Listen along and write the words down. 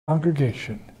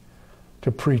congregation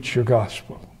to preach your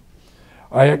gospel.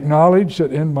 I acknowledge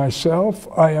that in myself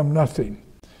I am nothing.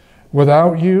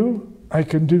 Without you, I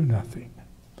can do nothing.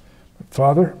 But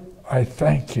Father, I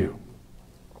thank you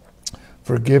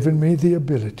for giving me the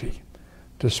ability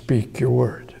to speak your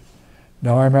word.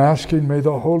 Now I'm asking, may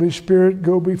the Holy Spirit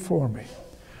go before me.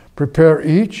 Prepare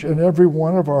each and every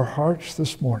one of our hearts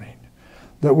this morning,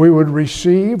 that we would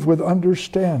receive with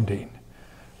understanding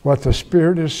what the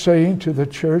Spirit is saying to the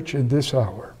church in this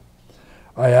hour.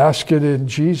 I ask it in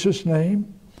Jesus'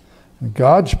 name. And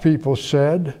God's people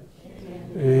said,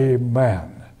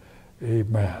 Amen.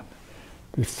 Amen.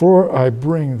 Before I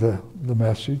bring the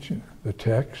message, the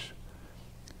text,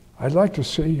 I'd like to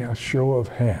see a show of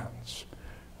hands.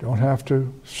 Don't have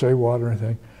to say what or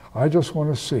anything. I just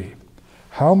want to see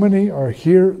how many are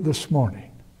here this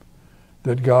morning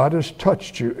that God has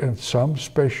touched you in some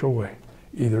special way,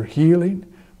 either healing,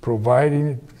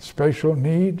 providing special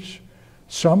needs,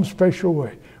 some special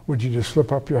way. Would you just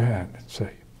slip up your hand and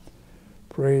say,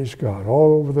 praise God,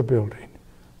 all over the building,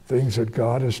 things that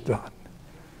God has done.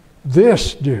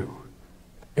 This do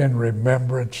in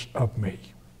remembrance of me.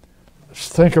 Let's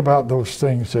think about those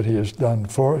things that he has done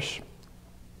for us.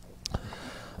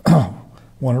 I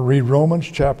want to read Romans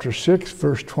chapter 6,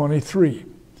 verse 23.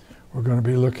 We're going to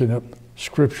be looking at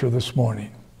scripture this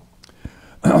morning.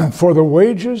 For the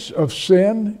wages of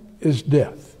sin is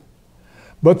death,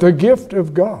 but the gift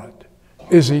of God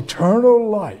is eternal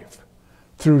life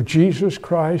through Jesus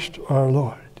Christ our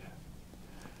Lord.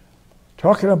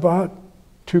 Talking about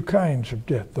two kinds of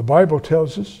death. The Bible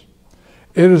tells us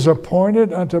it is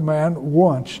appointed unto man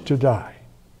once to die.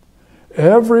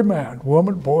 Every man,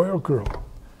 woman, boy, or girl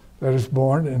that is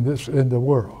born in the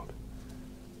world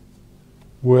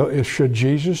will, should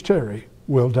Jesus tarry,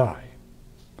 will die.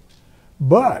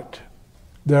 But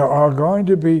there are going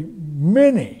to be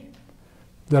many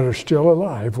that are still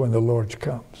alive when the Lord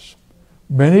comes.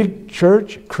 Many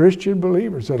church Christian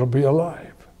believers that'll be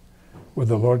alive when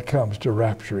the Lord comes to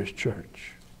rapture his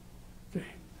church. Okay.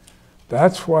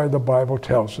 That's why the Bible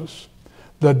tells us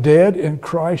the dead in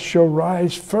Christ shall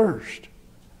rise first,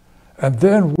 and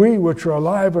then we which are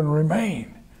alive and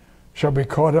remain shall be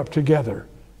caught up together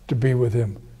to be with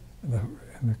him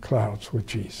in the clouds with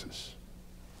Jesus.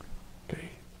 Okay.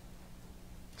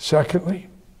 Secondly,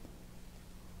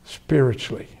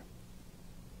 spiritually.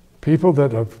 People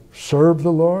that have served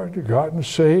the Lord, gotten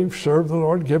saved, served the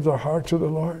Lord, give their heart to the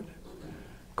Lord,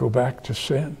 go back to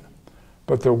sin.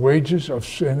 But the wages of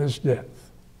sin is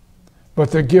death.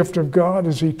 But the gift of God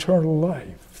is eternal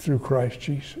life through Christ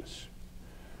Jesus.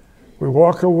 We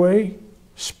walk away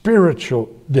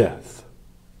spiritual death.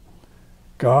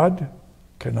 God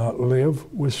cannot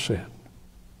live with sin.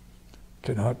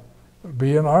 Cannot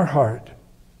be in our heart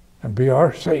and be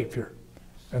our Savior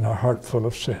in our heart full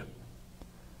of sin.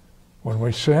 When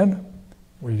we sin,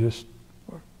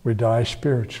 we die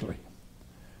spiritually.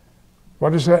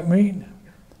 What does that mean?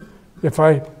 If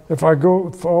I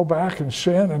fall back and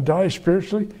sin and die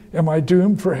spiritually, am I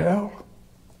doomed for hell?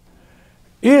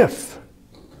 If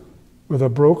with a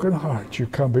broken heart you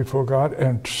come before God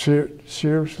and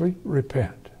seriously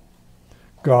repent,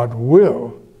 God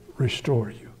will restore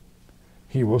you.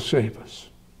 He will save us.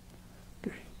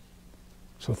 Okay.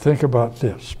 So think about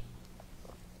this.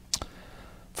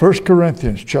 1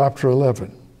 Corinthians chapter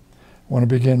 11. I want to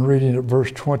begin reading at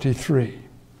verse 23.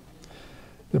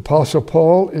 The Apostle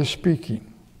Paul is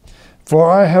speaking.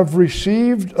 For I have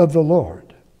received of the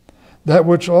Lord that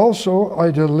which also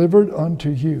I delivered unto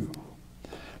you,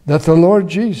 that the Lord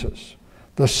Jesus,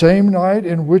 the same night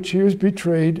in which he was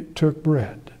betrayed, took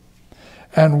bread.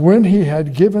 And when he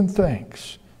had given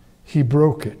thanks, he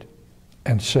broke it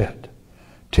and said,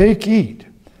 Take, eat,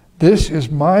 this is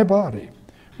my body,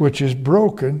 which is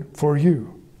broken for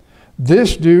you.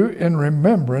 This do in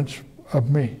remembrance of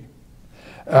me.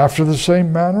 After the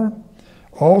same manner,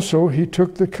 also he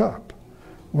took the cup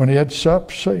when he had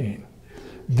supped, saying,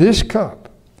 This cup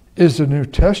is the New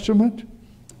Testament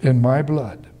in my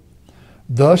blood.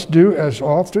 Thus do as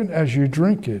often as you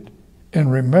drink it in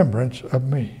remembrance of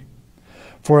me.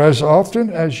 For as often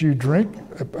as you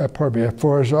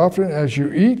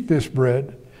eat this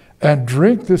bread and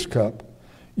drink this cup,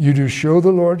 you do show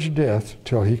the Lord's death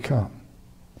till he come.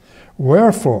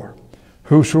 Wherefore,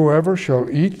 whosoever shall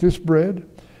eat this bread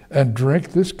and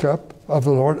drink this cup of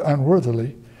the Lord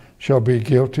unworthily shall be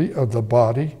guilty of the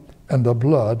body and the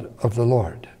blood of the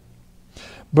Lord.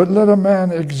 But let a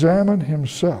man examine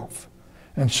himself,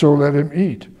 and so let him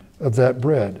eat of that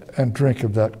bread and drink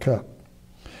of that cup.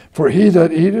 For he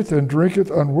that eateth and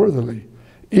drinketh unworthily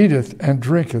eateth and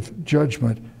drinketh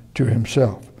judgment to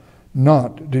himself,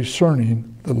 not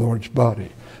discerning the Lord's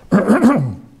body.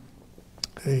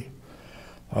 Okay.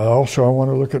 I want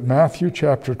to look at Matthew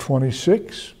chapter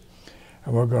 26,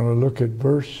 and we're going to look at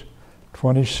verse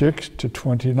 26 to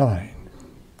 29.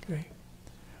 Okay.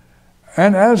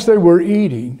 And as they were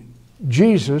eating,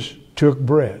 Jesus took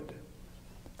bread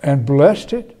and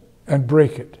blessed it and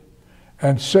brake it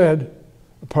and said,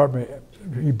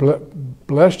 he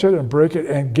blessed it and brake it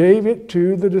and gave it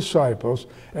to the disciples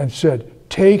and said,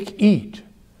 "Take, eat.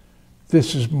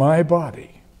 This is my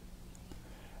body."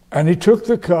 And he took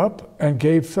the cup and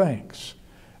gave thanks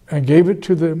and gave it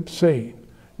to them, saying,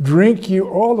 "Drink you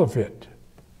all of it,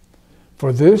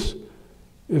 for this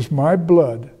is my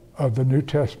blood of the New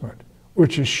Testament,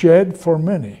 which is shed for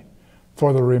many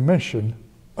for the remission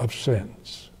of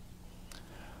sins.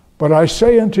 But I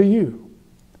say unto you,"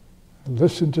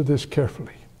 listen to this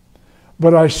carefully,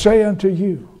 "but I say unto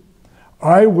you,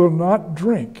 I will not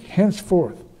drink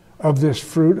henceforth of this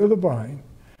fruit of the vine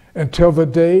until the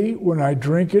day when I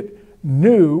drink it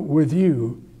new with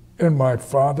you in my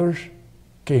Father's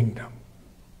kingdom."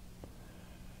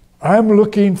 I'm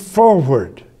looking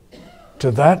forward to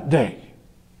that day,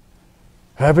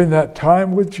 having that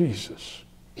time with Jesus,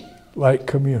 like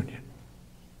communion.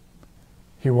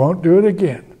 He won't do it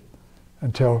again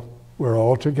until we're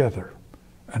all together,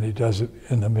 and he does it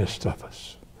in the midst of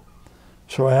us.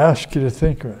 So I ask you to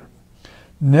think of it.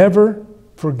 Never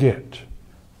forget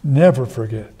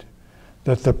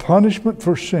that the punishment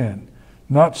for sin,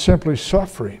 not simply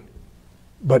suffering,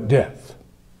 but death.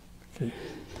 Okay.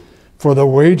 For the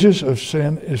wages of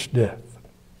sin is death.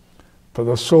 For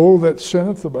the soul that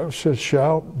sinneth, the Bible says,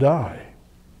 shall die.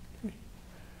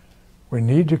 We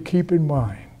need to keep in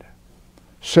mind,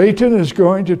 Satan is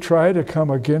going to try to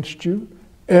come against you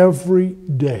every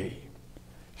day.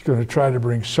 He's going to try to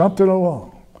bring something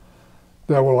along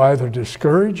that will either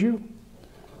discourage you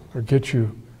or get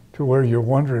you to where you're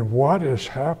wondering what is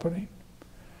happening.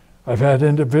 I've had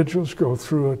individuals go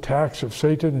through attacks of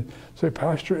Satan and say,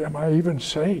 "Pastor, am I even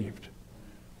saved?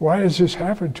 Why has this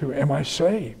happened to me? Am I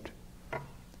saved?"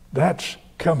 That's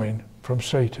coming from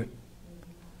Satan.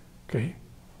 Okay?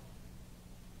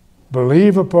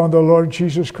 Believe upon the Lord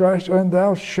Jesus Christ, and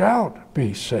thou shalt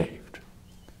be saved.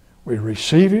 We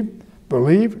receive him,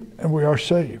 believe, and we are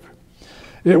saved.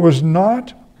 It was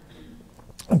not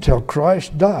until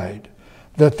Christ died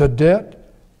that the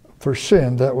debt for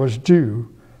sin that was due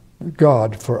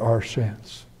God for our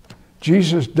sins.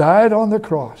 Jesus died on the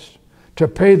cross to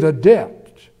pay the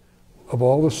debt of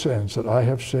all the sins that I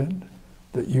have sinned,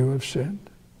 that you have sinned.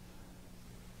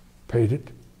 Paid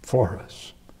it for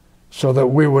us, so that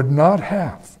we would not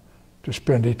have to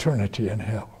spend eternity in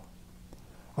hell.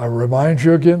 I remind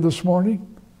you again this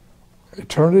morning,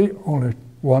 eternity only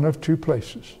one of two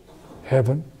places,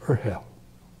 heaven or hell.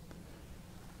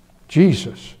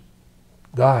 Jesus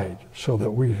died so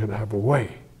that we could have a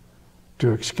way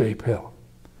to escape hell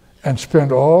and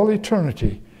spend all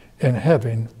eternity in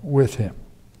heaven with him.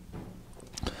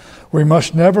 We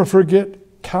must never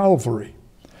forget Calvary,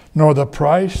 nor the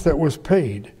price that was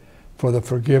paid for the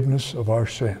forgiveness of our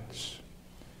sins.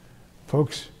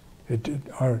 Folks,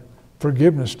 our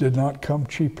forgiveness did not come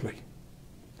cheaply.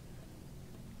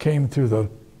 It came through the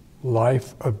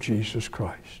life of Jesus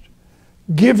Christ,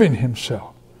 giving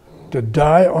himself to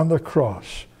die on the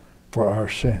cross for our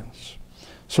sins.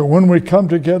 So when we come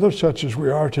together, such as we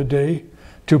are today,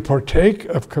 to partake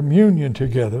of communion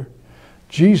together,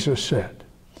 Jesus said,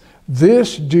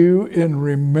 "This do in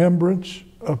remembrance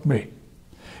of me."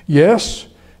 Yes,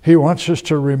 he wants us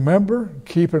to remember,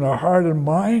 keep in our heart and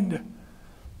mind,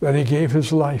 that he gave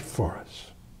his life for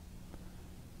us.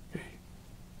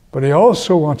 But he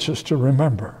also wants us to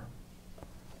remember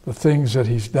the things that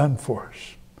he's done for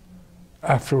us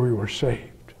after we were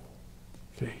saved.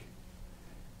 Okay?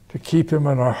 To keep him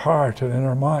in our heart and in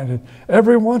our mind. And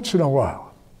every once in a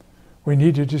while, we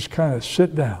need to just kind of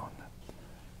sit down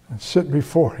and sit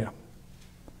before him.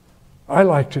 I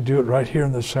like to do it right here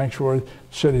in the sanctuary,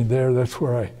 sitting there. That's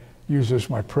where I use as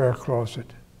my prayer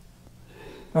closet.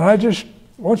 And I just,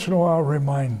 once in a while,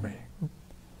 remind me,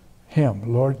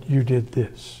 him, "Lord, you did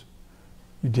this.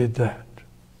 You did that.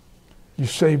 You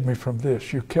saved me from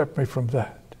this. You kept me from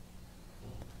that."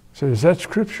 So is that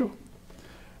scriptural?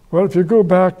 Well, if you go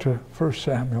back to 1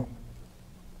 Samuel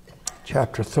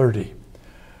chapter 30,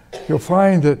 you'll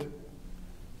find that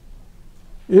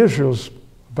Israel's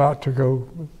about to go,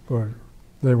 or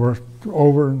they were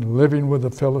over and living with the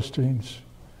Philistines.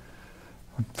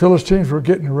 When Philistines were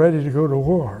getting ready to go to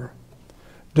war,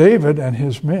 David and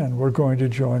his men were going to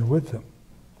join with them.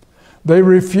 They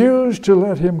refused to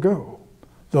let him go.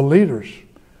 The leaders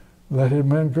let his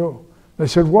men go. They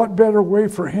said, what better way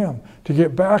for him to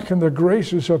get back in the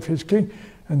graces of his king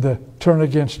and turn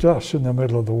against us in the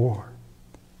middle of the war.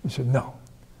 He said, no.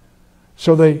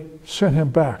 So they sent him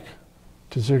back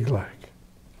to Ziklag,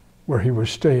 where he was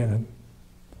staying.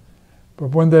 But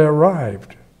when they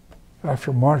arrived,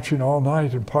 after marching all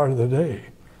night and part of the day,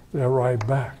 they arrived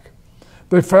back.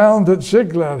 They found that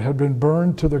Ziklag had been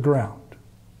burned to the ground.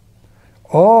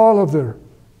 All of their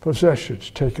possessions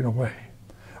taken away.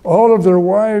 All of their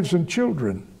wives and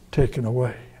children taken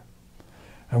away.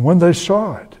 And when they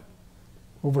saw it,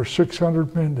 over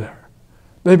 600 men there,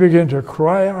 they began to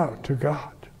cry out to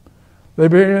God.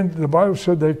 The Bible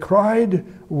said they cried,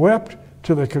 wept,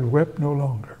 till they could weep no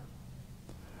longer.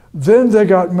 Then they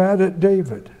got mad at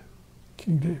David,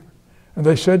 King David, and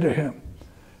they said to him,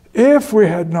 if we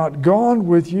had not gone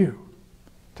with you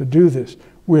to do this,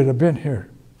 we'd have been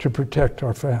here to protect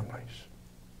our families.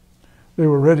 They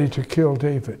were ready to kill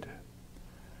David.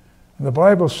 And the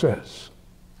Bible says,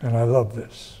 and I love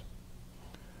this,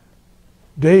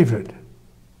 David,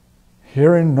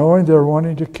 knowing they're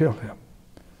wanting to kill him,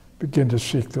 began to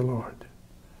seek the Lord.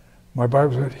 My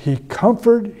Bible said he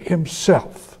comforted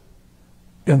himself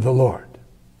in the Lord.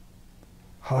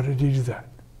 How did he do that?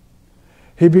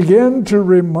 He began to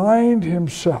remind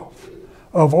himself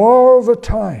of all the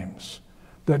times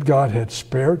that God had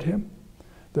spared him,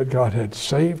 that God had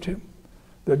saved him,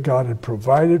 that God had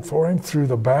provided for him through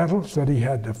the battles that he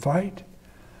had to fight.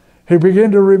 He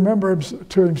began to remember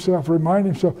to himself, remind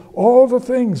himself all the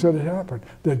things that had happened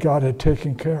that God had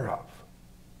taken care of.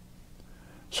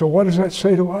 So what does that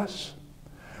say to us?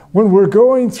 When we're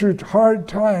going through hard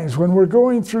times, when we're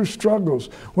going through struggles,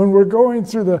 when we're going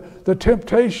through the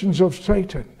temptations of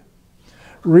Satan,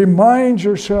 remind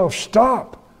yourself,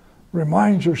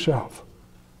 remind yourself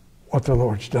what the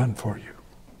Lord's done for you,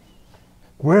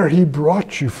 where he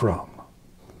brought you from,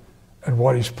 and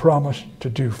what he's promised to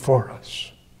do for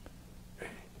us.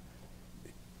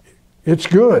 It's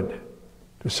good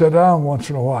to sit down once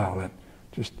in a while and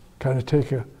just kind of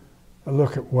take a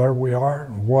look at where we are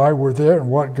and why we're there and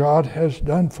what God has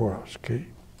done for us, okay?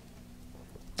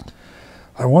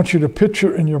 I want you to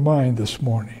picture in your mind this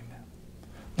morning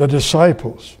the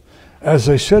disciples as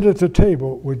they sit at the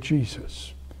table with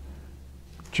Jesus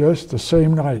just the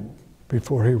same night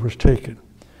before he was taken.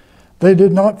 They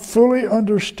did not fully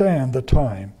understand at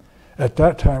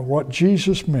that time, what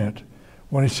Jesus meant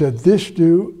when he said, this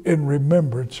do in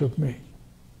remembrance of me.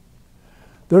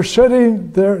 They're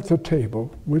sitting there at the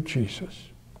table with Jesus,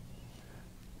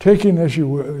 taking, as you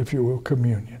will, if you will,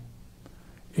 communion,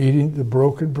 eating the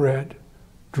broken bread,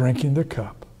 drinking the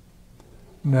cup.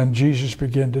 And then Jesus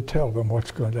began to tell them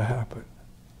what's going to happen.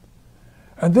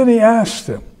 And then he asked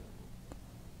them,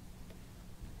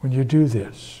 when you do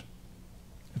this,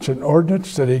 it's an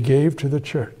ordinance that he gave to the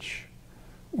church.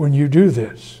 When you do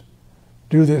this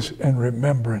in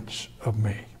remembrance of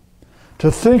me. To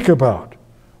think about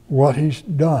what he's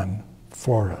done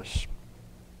for us.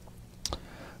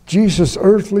 Jesus'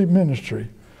 earthly ministry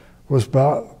was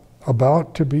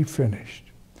about to be finished.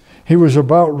 He was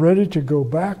about ready to go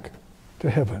back to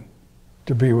heaven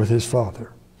to be with his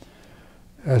Father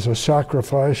as a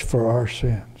sacrifice for our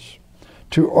sins.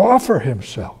 To offer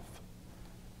himself,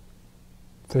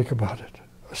 think about it,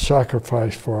 a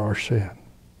sacrifice for our sin.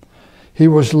 He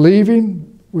was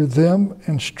leaving with them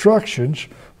instructions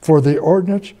for the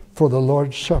ordinance for the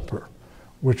Lord's Supper,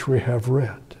 which we have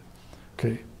read.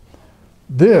 Okay.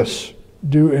 This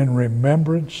do in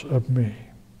remembrance of me.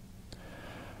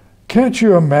 Can't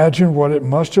you imagine what it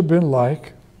must have been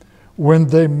like when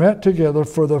they met together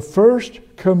for the first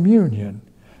communion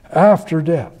after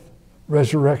death,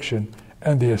 resurrection,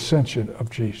 and the ascension of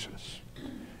Jesus?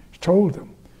 He told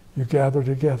them, you gather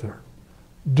together.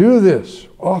 Do this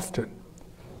often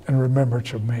in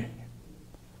remembrance of me.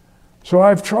 So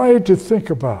I've tried to think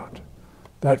about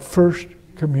that first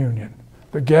communion,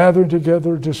 the gathering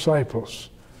together of disciples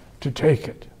to take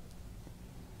it.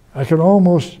 I can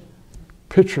almost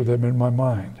picture them in my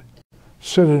mind,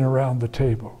 sitting around the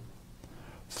table,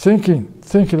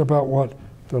 thinking about what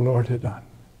the Lord had done.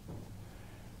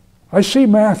 I see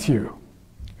Matthew,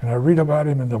 and I read about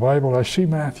him in the Bible. I see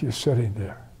Matthew sitting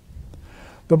there.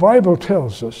 The Bible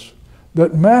tells us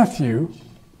that Matthew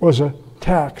was a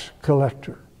tax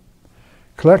collector,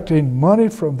 collecting money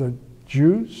from the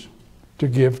Jews to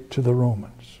give to the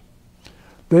Romans.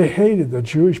 The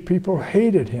Jewish people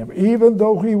hated him, even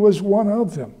though he was one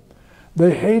of them.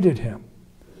 They hated him.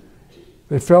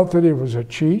 They felt that he was a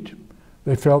cheat.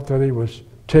 They felt that he was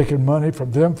taking money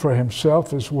from them for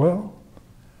himself as well.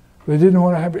 They didn't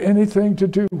want to have anything to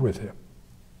do with him.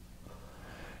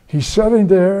 He's sitting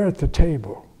there at the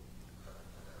table,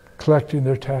 collecting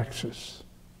their taxes.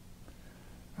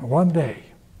 And one day,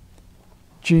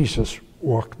 Jesus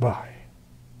walked by.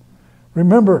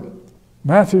 Remember,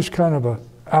 Matthew's kind of an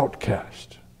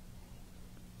outcast,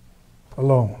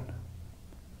 alone.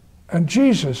 And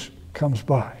Jesus comes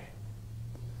by.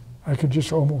 I could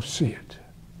just almost see it.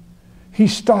 He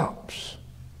stops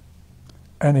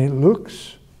and he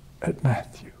looks at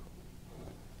Matthew.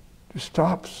 He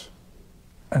stops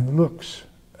and looks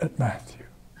at Matthew.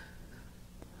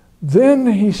 Then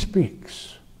he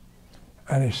speaks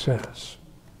and he says,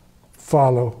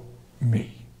 "Follow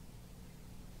me."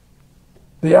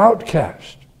 The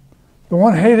outcast, the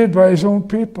one hated by his own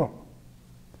people.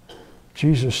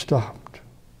 Jesus stopped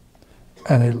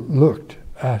and he looked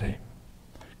at him.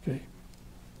 Okay.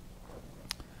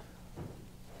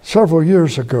 Several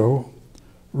years ago,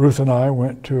 Ruth and I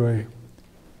went to a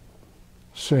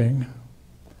sing.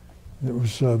 It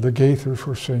was the Gaithers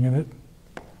were singing it,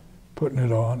 putting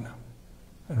it on,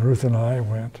 and Ruth and I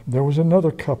went. There was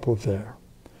another couple there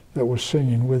that was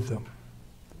singing with them.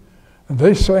 And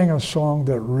they sang a song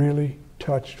that really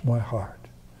touched my heart.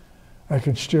 I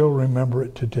can still remember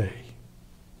it today.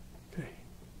 Okay.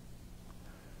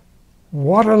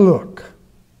 What a look,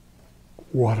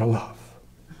 what a love.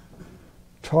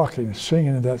 Talking,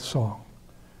 singing that song,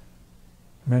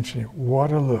 mentioning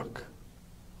what a look,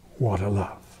 what a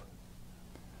love.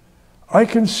 I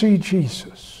can see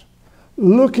Jesus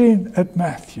looking at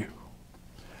Matthew,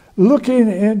 looking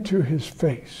into his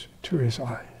face, to his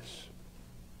eyes.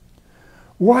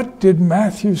 What did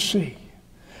Matthew see?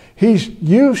 He's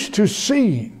used to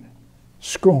seeing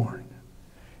scorn.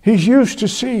 He's used to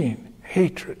seeing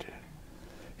hatred.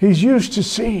 He's used to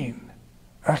seeing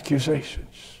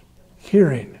accusations,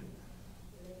 hearing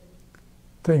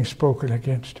things spoken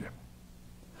against him.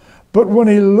 But when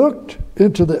he looked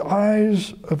into the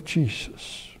eyes of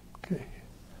Jesus, okay,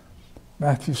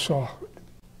 Matthew saw it.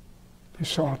 He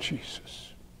saw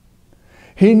Jesus.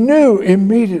 He knew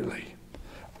immediately,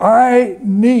 I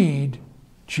need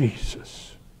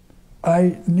Jesus.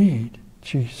 I need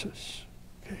Jesus.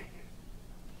 Okay.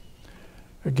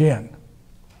 Again,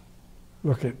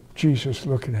 look at Jesus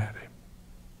looking at him.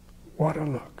 What a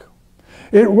look.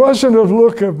 It wasn't a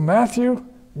look of, Matthew,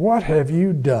 what have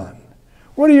you done?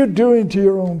 What are you doing to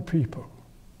your own people?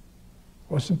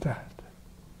 Wasn't that?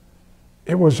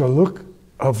 It was a look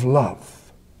of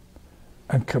love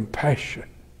and compassion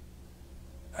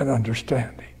and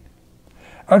understanding.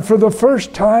 And for the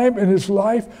first time in his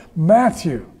life,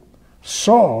 Matthew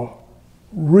saw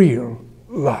real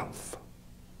love.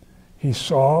 He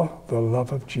saw the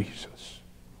love of Jesus.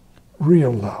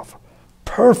 Real love.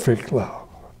 Perfect love.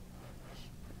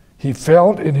 He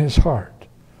felt in his heart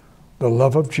the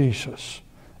love of Jesus,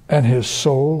 and his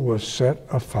soul was set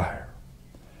afire,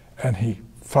 and he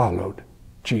followed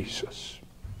Jesus.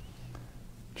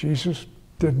 Jesus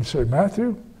didn't say,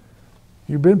 Matthew,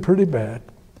 you've been pretty bad.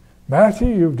 Matthew,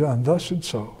 you've done thus and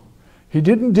so. He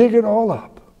didn't dig it all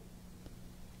up.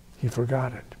 He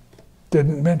forgot it.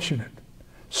 Didn't mention it.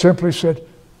 Simply said,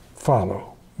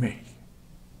 follow me.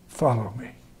 Follow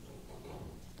me.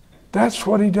 That's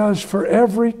what he does for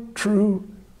every true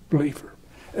believer.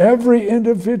 Every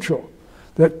individual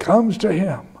that comes to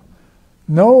him,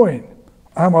 knowing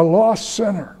I'm a lost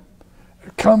sinner,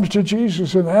 comes to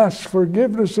Jesus and asks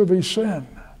forgiveness of his sin.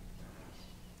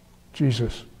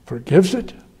 Jesus forgives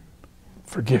it,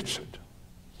 forgets it,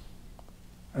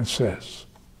 and says,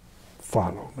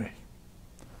 follow me.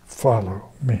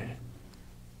 Follow me.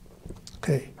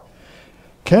 Okay.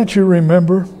 Can't you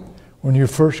remember when you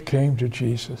first came to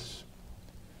Jesus?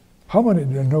 How many,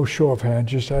 no show of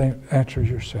hands, just answer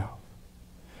yourself.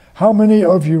 How many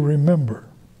of you remember,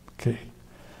 okay,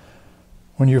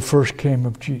 when you first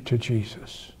came to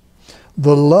Jesus?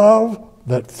 The love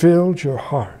that filled your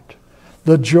heart,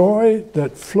 the joy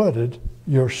that flooded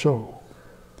your soul.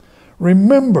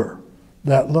 Remember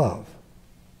that love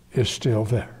is still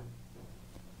there.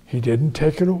 He didn't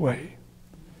take it away.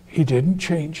 He didn't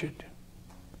change it.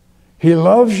 He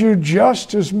loves you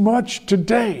just as much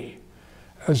today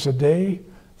as the day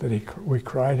that we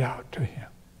cried out to him.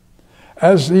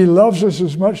 As he loves us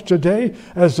as much today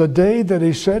as the day that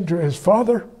he said to his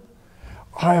Father,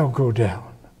 I'll go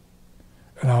down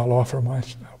and I'll offer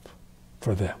myself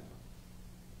for them.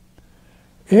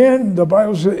 In the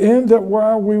Bible says, in that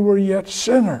while we were yet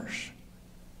sinners,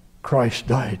 Christ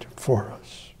died for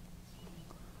us.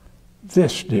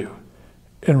 This do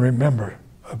in remembrance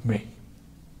of me.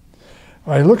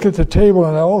 I look at the table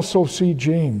and I also see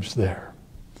James there.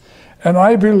 And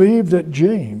I believe that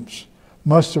James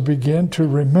must have begun to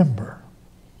remember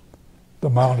the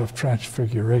Mount of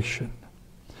Transfiguration.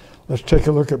 Let's take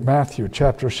a look at Matthew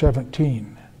chapter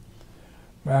 17.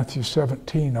 Matthew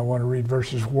 17, I want to read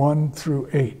verses 1 through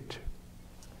 8.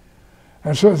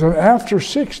 And so then after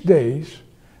 6 days,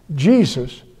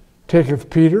 Jesus taketh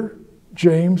Peter,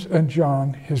 James, and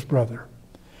John his brother,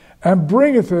 and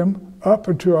bringeth them up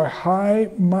into a high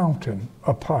mountain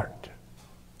apart,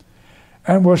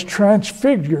 and was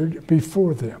transfigured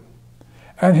before them.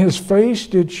 And his face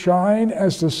did shine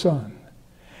as the sun,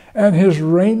 and his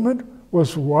raiment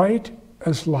was white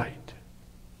as light.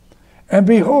 And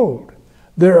behold,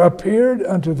 there appeared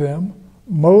unto them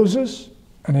Moses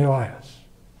and Elias,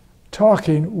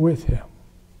 talking with him.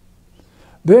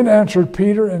 Then answered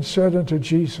Peter and said unto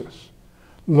Jesus,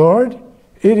 Lord,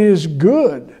 it is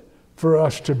good for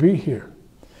us to be here.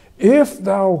 If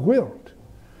thou wilt,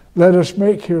 let us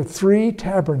make here 3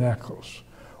 tabernacles,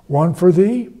 one for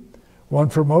thee, one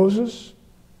for Moses,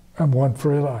 and one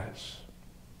for Elias.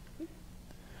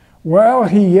 While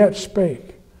he yet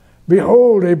spake,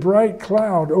 behold, a bright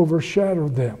cloud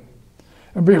overshadowed them.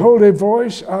 And behold, a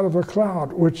voice out of the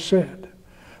cloud which said,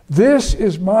 This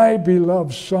is my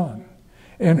beloved Son,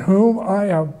 in whom I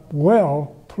am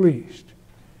well pleased.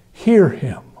 Hear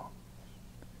him.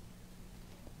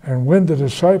 And when the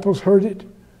disciples heard it,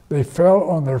 they fell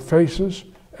on their faces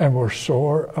and were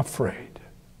sore afraid.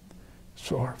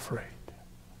 Sore afraid.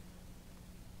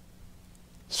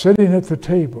 Sitting at the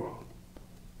table,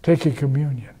 taking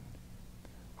communion,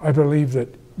 I believe that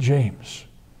James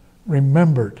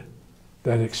remembered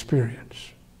that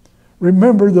experience.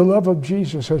 Remembered the love of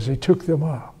Jesus as he took them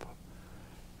up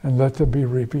and let them be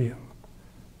revealed.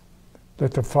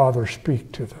 Let the Father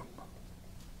speak to them.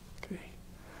 Okay.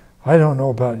 I don't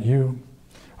know about you.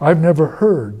 I've never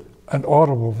heard an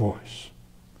audible voice,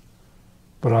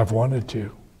 but I've wanted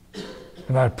to,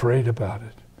 and I've prayed about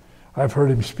it. I've heard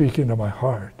him speak into my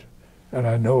heart, and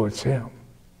I know it's him.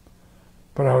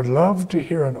 But I would love to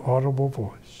hear an audible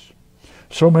voice.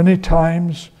 So many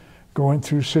times going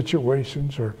through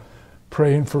situations or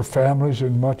praying for families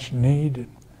in much need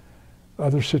and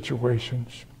other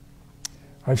situations,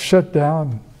 I've sat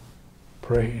down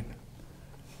praying,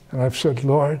 and I've said,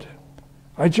 Lord,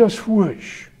 I just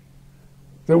wish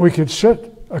that we could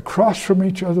sit across from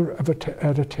each other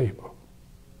at a table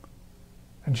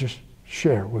and just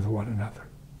share with one another.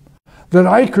 That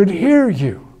I could hear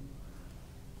you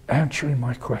answering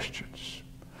my questions.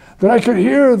 That I could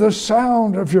hear the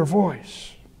sound of your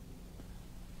voice.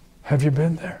 Have you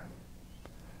been there?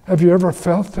 Have you ever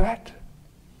felt that?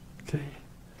 Okay.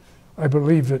 I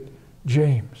believe that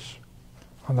James,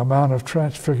 on the Mount of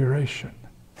Transfiguration,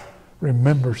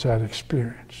 remembers that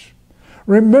experience.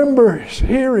 Remembers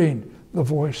hearing the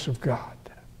voice of God.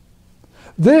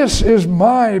 This is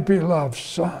my beloved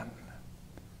Son.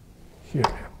 Hear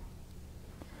him.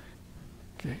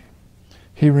 Okay.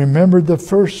 He remembered the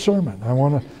first sermon. I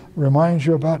want to remind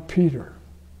you about Peter.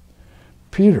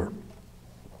 Peter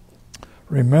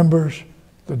remembers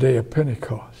the day of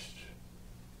Pentecost.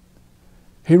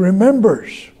 He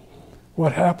remembers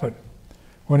what happened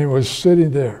when he was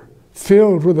sitting there,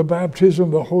 filled with the baptism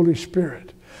of the Holy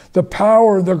Spirit, the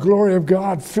power and the glory of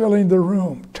God filling the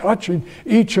room, touching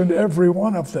each and every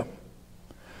one of them.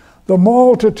 The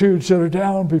multitudes that are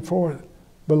down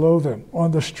below them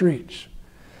on the streets,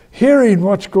 hearing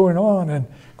what's going on and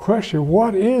questioning,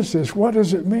 what is this? What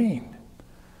does it mean?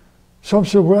 Some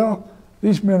said, well,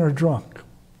 these men are drunk.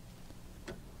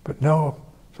 But no.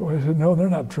 So I said, no, they're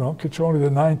not drunk. It's only the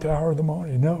 9th hour of the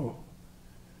morning. No.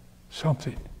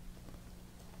 Something.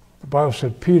 The Bible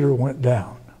said Peter went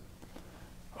down.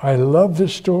 I love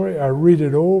this story. I read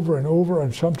it over and over,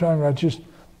 and sometimes I just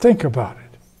think about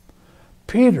it.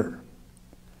 Peter,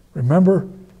 remember,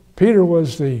 Peter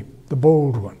was the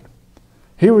bold one.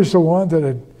 He was the one that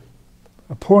had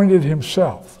appointed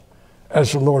himself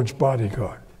as the Lord's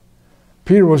bodyguard.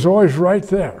 Peter was always right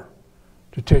there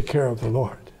to take care of the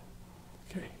Lord.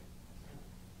 Okay.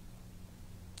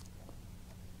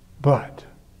 But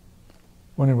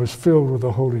when he was filled with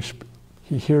the Holy Spirit,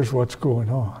 he hears what's going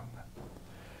on.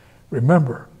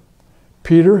 Remember,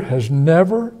 Peter has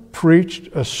never preached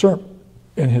a sermon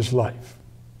in his life.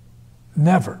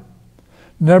 Never.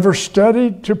 Never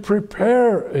studied to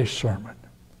prepare a sermon.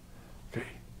 Okay.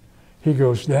 He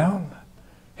goes down.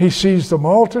 He sees the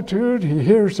multitude. He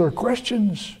hears their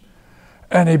questions.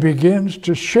 And he begins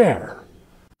to share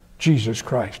Jesus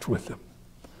Christ with them.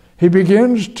 He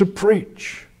begins to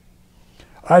preach.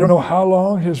 I don't know how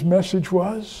long his message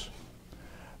was,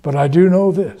 but I do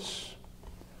know this.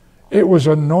 It was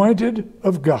anointed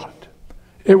of God.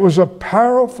 It was a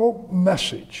powerful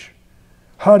message.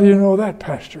 How do you know that,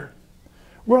 Pastor?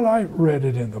 Well, I read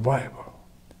it in the Bible.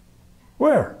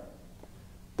 Where?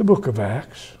 The book of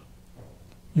Acts.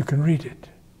 You can read it.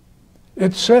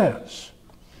 It says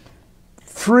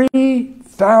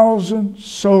 3,000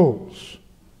 souls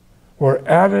were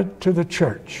added to the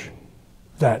church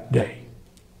that day.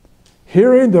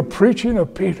 Hearing the preaching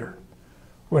of Peter,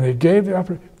 when he gave the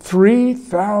opportunity,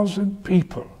 3,000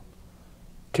 people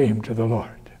came to the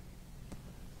Lord.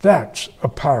 That's a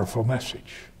powerful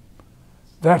message.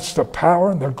 That's the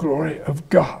power and the glory of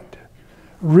God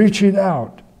reaching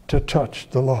out to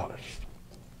touch the lost.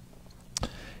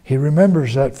 He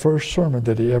remembers that first sermon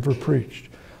that he ever preached,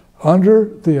 under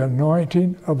the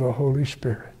anointing of the Holy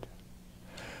Spirit.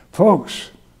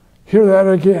 Folks, hear that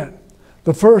again.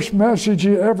 The first message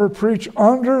he ever preached,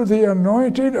 under the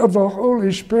anointing of the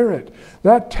Holy Spirit.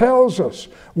 That tells us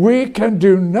we can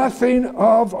do nothing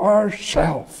of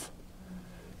ourselves.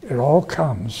 It all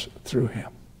comes through him.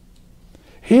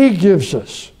 He gives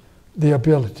us the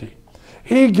ability.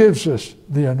 He gives us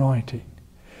the anointing.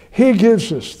 He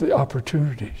gives us the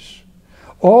opportunities.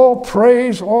 All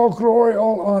praise, all glory,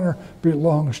 all honor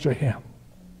belongs to him.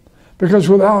 Because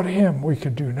without him, we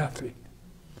can do nothing.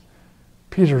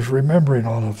 Peter's remembering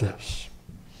all of this.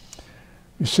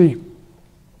 You see,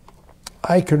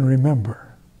 I can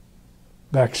remember,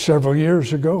 back several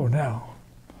years ago now,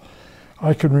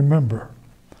 I can remember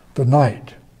the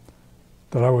night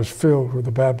that I was filled with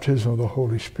the baptism of the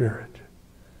Holy Spirit,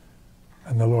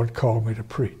 and the Lord called me to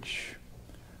preach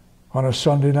on a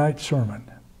Sunday night sermon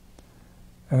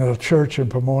in a church in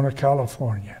Pomona,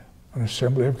 California, an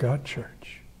Assembly of God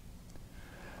church.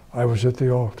 I was at the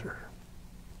altar.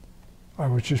 I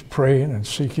was just praying and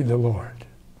seeking the Lord.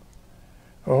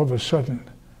 All of a sudden,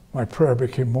 my prayer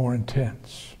became more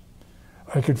intense.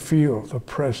 I could feel the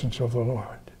presence of the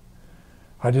Lord.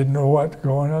 I didn't know what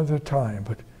going on at the time,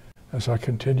 but as I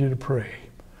continued to pray,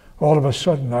 all of a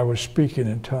sudden I was speaking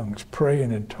in tongues,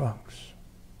 praying in tongues.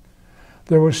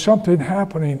 There was something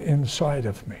happening inside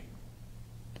of me.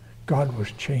 God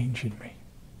was changing me.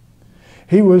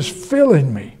 He was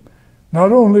filling me,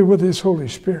 not only with his Holy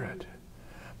Spirit,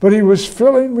 but he was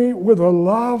filling me with a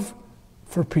love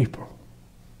for people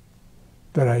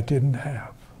that I didn't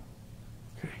have.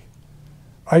 Okay.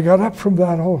 I got up from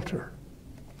that altar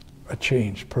a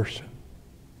changed person.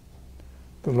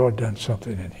 The Lord done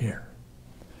something in here.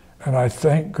 And I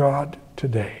thank God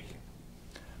today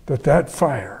that that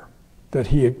fire that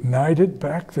he ignited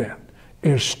back then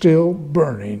is still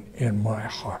burning in my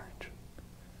heart.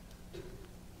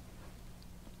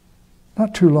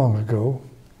 Not too long ago,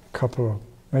 a couple of,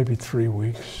 maybe 3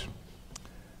 weeks,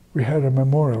 we had a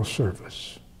memorial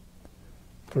service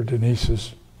for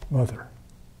Denise's mother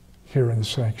here in the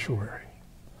sanctuary.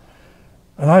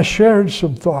 And I shared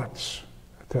some thoughts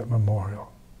at that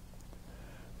memorial.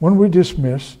 When we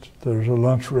dismissed, there was a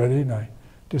lunch ready, and I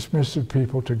dismissed the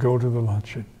people to go to the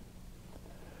luncheon.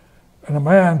 And a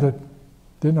man that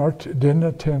didn't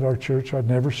attend our church, I'd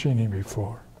never seen him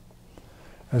before.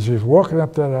 As he was walking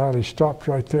up that aisle, he stopped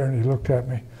right there and he looked at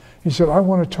me. He said, I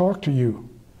want to talk to you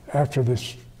after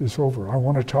this is over. I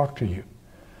want to talk to you.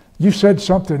 You said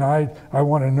something I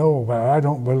want to know about. I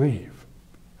don't believe,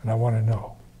 and I want to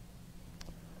know.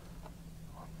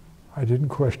 I didn't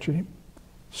question him.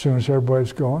 As soon as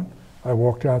everybody's gone, I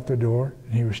walked out the door,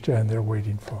 and he was standing there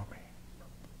waiting for me.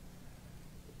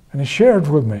 And he shared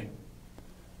with me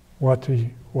what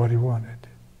he wanted.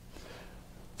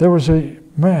 There was a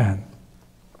man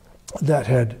that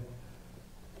had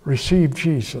received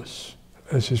Jesus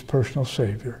as his personal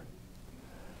Savior.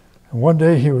 And one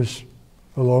day he was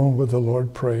alone with the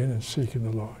Lord, praying and seeking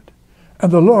the Lord.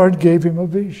 And the Lord gave him a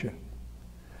vision.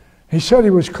 He said he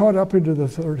was caught up into the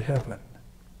third heaven.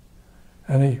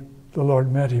 And the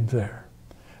Lord met him there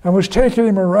and was taking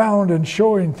him around and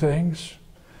showing things.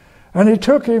 And he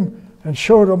took him and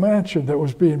showed a mansion that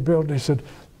was being built. And he said,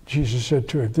 Jesus said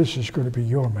to him, this is going to be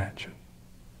your mansion.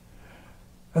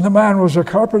 And the man was a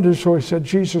carpenter, so he said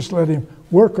Jesus let him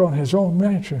work on his own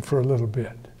mansion for a little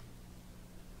bit.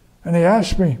 And he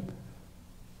asked me,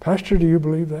 Pastor, do you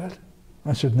believe that?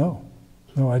 I said, no,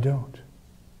 I don't.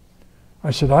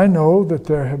 I said, I know that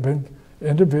there have been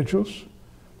individuals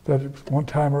that at one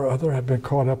time or other have been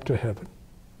caught up to heaven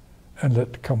and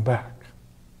let to come back.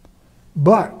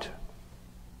 But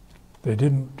they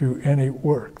didn't do any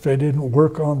work. They didn't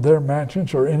work on their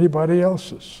mansions or anybody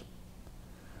else's.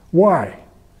 Why?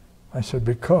 I said,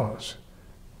 because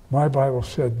my Bible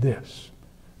said this.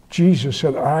 Jesus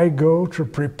said, I go to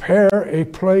prepare a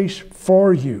place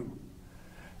for you.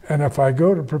 And if I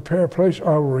go to prepare a place,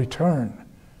 I will return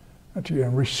unto you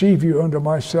and receive you unto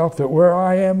myself, that where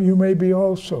I am, you may be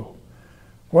also.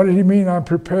 What did he mean, I'm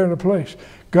preparing a place?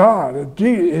 God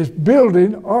is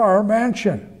building our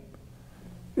mansion.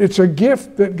 It's a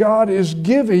gift that God is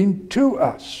giving to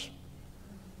us.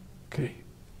 Okay,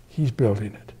 he's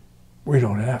building it. We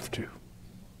don't have to.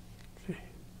 Okay.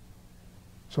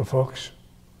 So folks,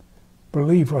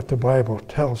 believe what the Bible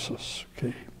tells us,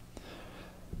 okay?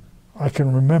 I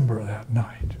can remember that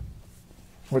night,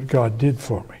 what God did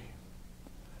for me.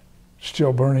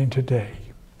 Still burning today,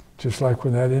 just like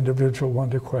when that individual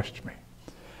wanted to question me.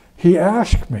 He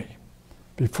asked me,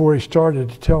 before he started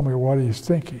to tell me what he's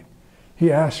thinking,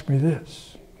 he asked me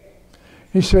this.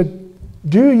 He said,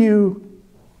 do you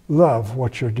love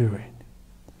what you're doing?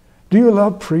 Do you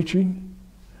love preaching?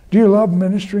 Do you love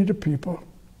ministering to people?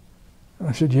 And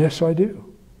I said, yes, I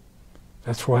do.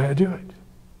 That's why I do it.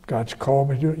 God's called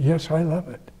me to do it. Yes, I love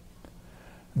it.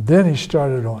 Then he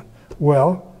started on,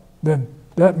 well, then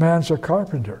that man's a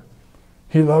carpenter.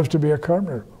 He loves to be a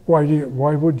carpenter.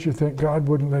 Why wouldn't you think God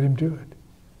wouldn't let him do it?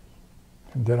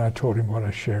 And then I told him what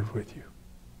I shared with you.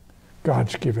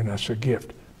 God's given us a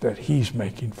gift that he's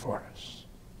making for us.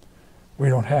 We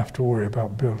don't have to worry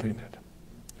about building it.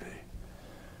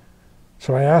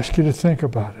 So I ask you to think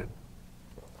about it.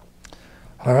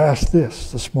 I asked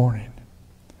this morning.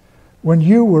 When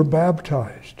you were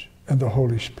baptized in the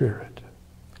Holy Spirit,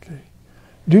 okay,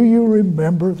 do you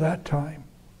remember that time?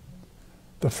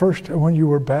 The first time when you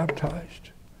were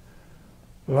baptized?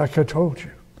 Like I told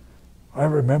you, I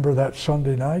remember that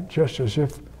Sunday night just as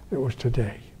if it was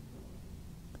today.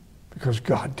 Because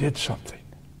God did something.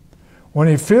 When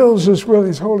he fills us with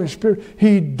his Holy Spirit,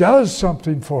 he does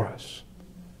something for us.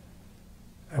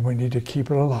 And we need to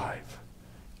keep it alive.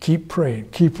 Keep praying.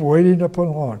 Keep waiting upon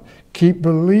the Lord. Keep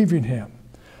believing him.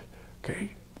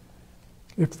 Okay?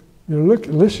 If you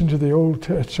listen to the Old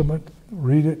Testament,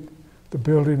 read it, the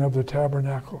building of the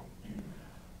tabernacle.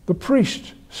 The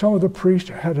priest, some of the priests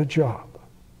had a job.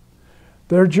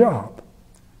 Their job,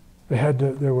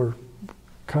 there were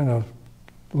kind of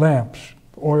lamps,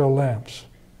 oil lamps,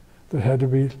 that had to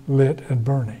be lit and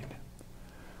burning.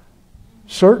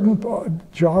 Certain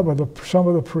job of some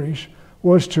of the priests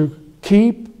was to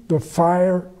keep the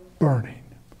fire burning.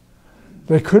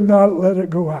 They could not let it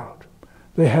go out.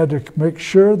 They had to make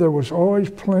sure there was always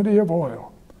plenty of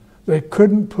oil. They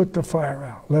couldn't put the fire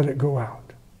out, let it go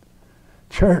out.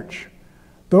 Church,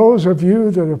 those of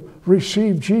you that have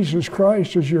received Jesus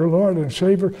Christ as your Lord and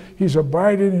Savior, he's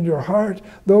abiding in your heart.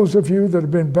 Those of you that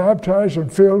have been baptized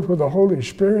and filled with the Holy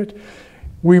Spirit,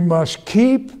 we must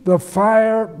keep the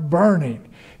fire burning.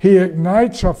 He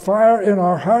ignites a fire in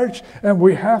our hearts, and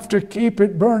we have to keep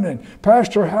it burning.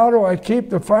 Pastor, how do I keep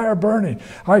the fire burning?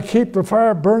 I keep the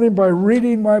fire burning by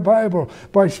reading my Bible,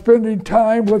 by spending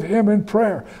time with him in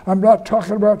prayer. I'm not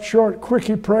talking about short,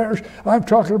 quickie prayers. I'm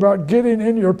talking about getting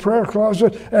in your prayer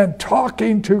closet and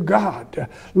talking to God,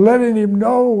 letting him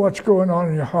know what's going on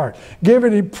in your heart,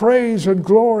 giving him praise and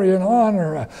glory and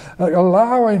honor,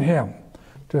 allowing him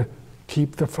to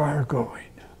keep the fire going.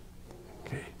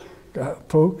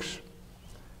 Folks,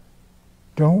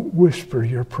 don't whisper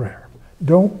your prayer.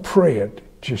 Don't pray it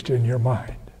just in your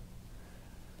mind.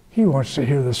 He wants to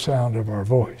hear the sound of our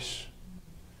voice.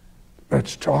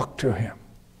 Let's talk to him.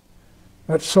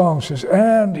 That song says,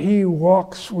 and he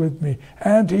walks with me,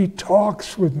 and he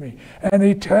talks with me, and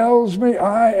he tells me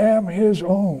I am his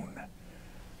own.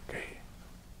 Okay.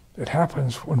 It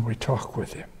happens when we talk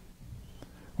with him,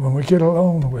 when we get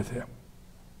alone with him.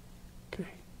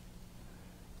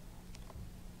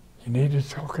 You need to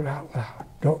talk it out loud.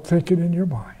 Don't think it in your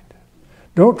mind.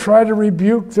 Don't try to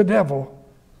rebuke the devil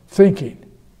thinking.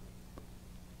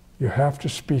 You have to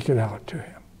speak it out to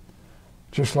him.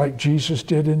 Just like Jesus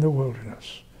did in the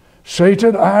wilderness.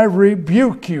 Satan, I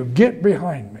rebuke you. Get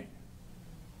behind me.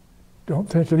 Don't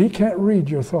think that he can't read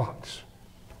your thoughts.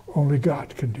 Only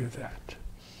God can do that.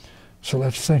 So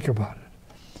let's think about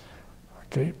it.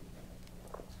 Okay?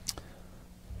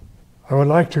 I would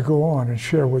like to go on and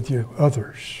share with you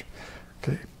others.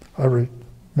 Okay, I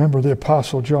remember the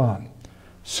Apostle John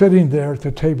sitting there at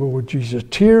the table with Jesus,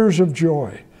 tears of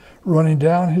joy running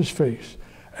down his face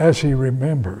as he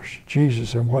remembers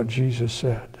Jesus and what Jesus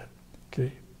said.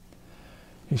 Okay,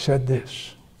 he said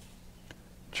this.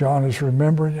 John is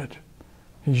remembering it.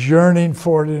 He's yearning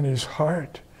for it in his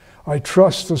heart. I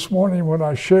trust this morning when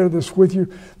I share this with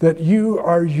you that you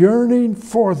are yearning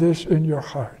for this in your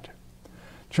heart.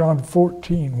 John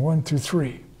 14,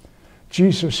 1-3.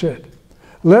 Jesus said,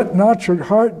 let not your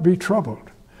heart be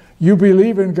troubled. You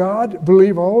believe in God,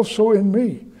 believe also in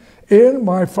me. In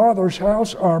my Father's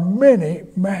house are many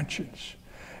mansions.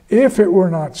 If it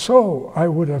were not so, I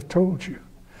would have told you.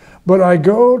 But I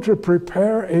go to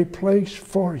prepare a place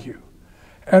for you.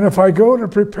 And if I go to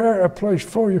prepare a place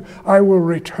for you, I will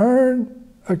return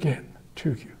again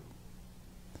to you,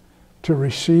 to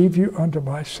receive you unto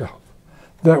myself,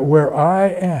 that where I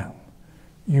am,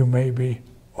 you may be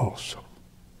also.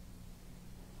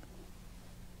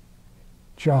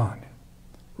 John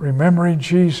remembering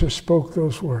Jesus spoke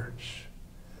those words,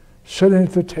 sitting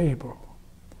at the table,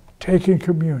 taking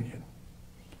communion.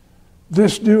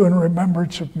 This do in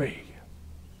remembrance of me.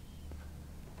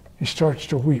 He starts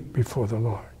to weep before the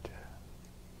Lord.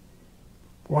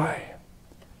 Why?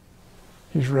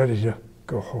 He's ready to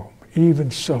go home.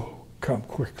 Even so, come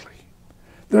quickly.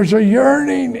 There's a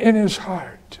yearning in his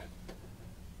heart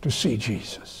to see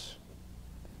Jesus.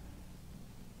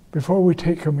 Before we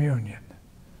take communion,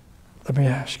 let me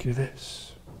ask you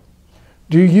this.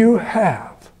 Do you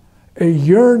have a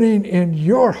yearning in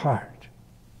your heart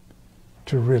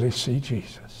to really see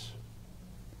Jesus?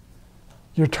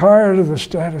 You're tired of the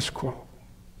status quo.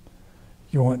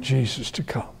 You want Jesus to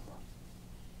come.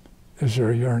 Is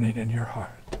there a yearning in your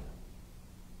heart?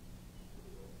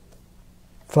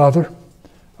 Father,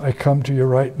 I come to you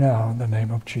right now in the name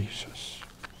of Jesus.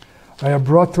 I have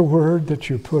brought the word that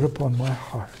you put upon my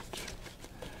heart.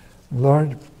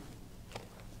 Lord,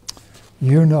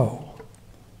 you know,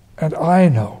 and I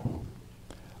know,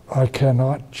 I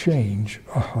cannot change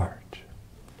a heart.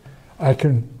 I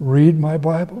can read my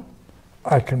Bible,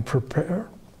 I can prepare,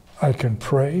 I can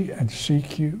pray and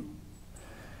seek you,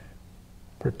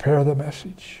 prepare the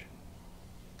message,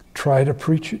 try to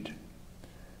preach it,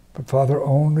 but Father,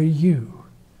 only you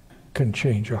can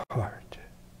change a heart.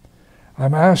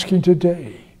 I'm asking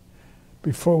today,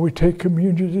 before we take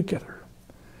communion together,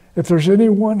 if there's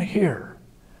anyone here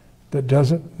that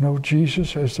doesn't know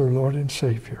Jesus as their Lord and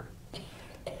Savior,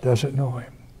 doesn't know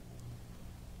him,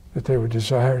 that they would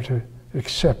desire to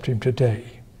accept him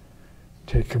today,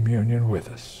 take communion with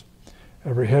us.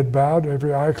 Every head bowed,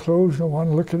 every eye closed, no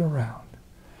one looking around.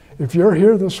 If you're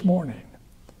here this morning,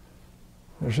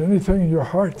 there's anything in your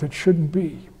heart that shouldn't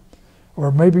be,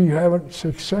 or maybe you haven't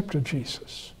accepted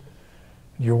Jesus,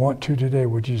 and you want to today,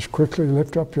 would you just quickly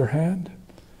lift up your hand?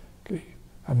 Okay.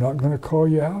 I'm not going to call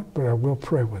you out, but I will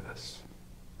pray with us.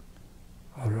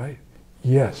 All right?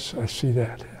 Yes, I see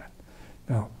that.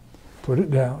 Now, put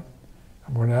it down.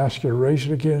 I'm going to ask you to raise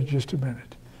it again in just a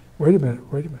minute. Wait a minute.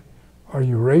 Are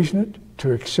you raising it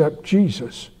to accept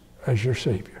Jesus as your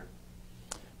Savior?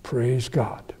 Praise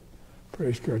God.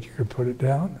 Praise God. You can put it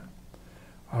down.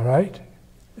 All right?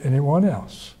 Anyone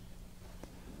else?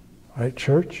 All right,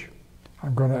 church?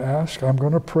 I'm going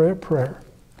to pray a prayer.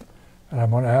 And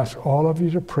I'm going to ask all of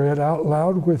you to pray it out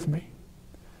loud with me.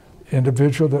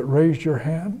 Individual that raised your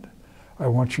hand, I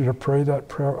want you to pray that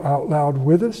prayer out loud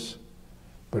with us,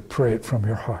 but pray it from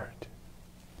your heart.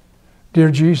 Dear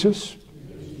Jesus,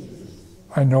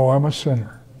 I know I'm a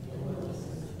sinner.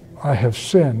 I have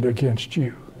sinned against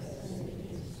you.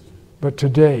 But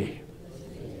today,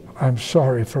 I'm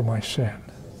sorry for my sin.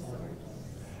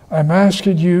 I'm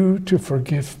asking you to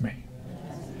forgive me.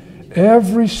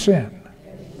 Every sin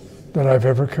that I've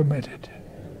ever committed.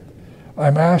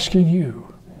 I'm asking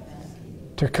you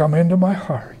to come into my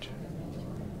heart.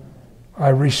 I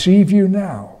receive you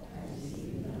now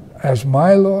as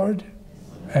my Lord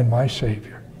and my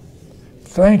Savior.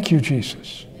 Thank you,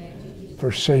 Jesus,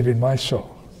 for saving my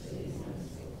soul.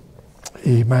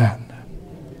 Amen.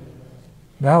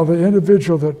 Now the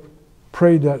individual that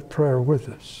prayed that prayer with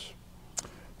us,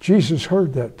 Jesus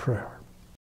heard that prayer.